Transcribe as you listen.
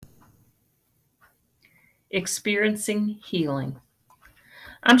Experiencing healing.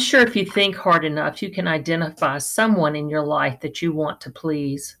 I'm sure if you think hard enough, you can identify someone in your life that you want to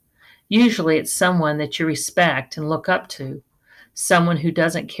please. Usually it's someone that you respect and look up to, someone who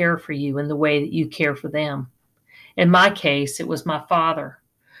doesn't care for you in the way that you care for them. In my case, it was my father.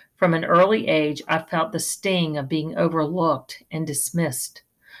 From an early age, I felt the sting of being overlooked and dismissed.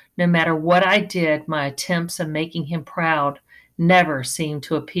 No matter what I did, my attempts of making him proud never seemed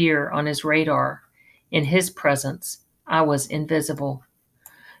to appear on his radar. In his presence, I was invisible.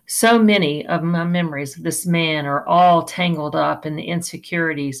 So many of my memories of this man are all tangled up in the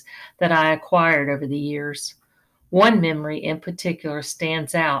insecurities that I acquired over the years. One memory in particular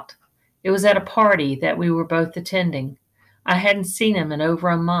stands out. It was at a party that we were both attending. I hadn't seen him in over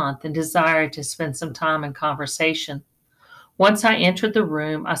a month and desired to spend some time in conversation. Once I entered the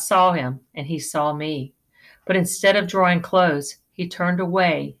room, I saw him and he saw me. But instead of drawing close, he turned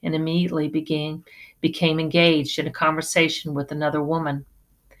away and immediately became engaged in a conversation with another woman.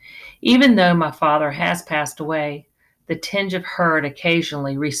 Even though my father has passed away, the tinge of hurt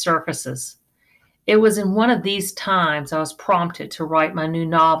occasionally resurfaces. It was in one of these times I was prompted to write my new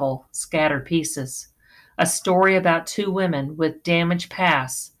novel, Scattered Pieces, a story about two women with damaged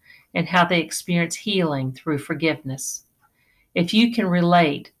pasts and how they experience healing through forgiveness. If you can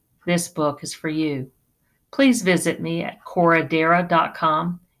relate, this book is for you. Please visit me at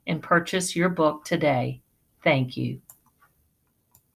coradera.com and purchase your book today. Thank you.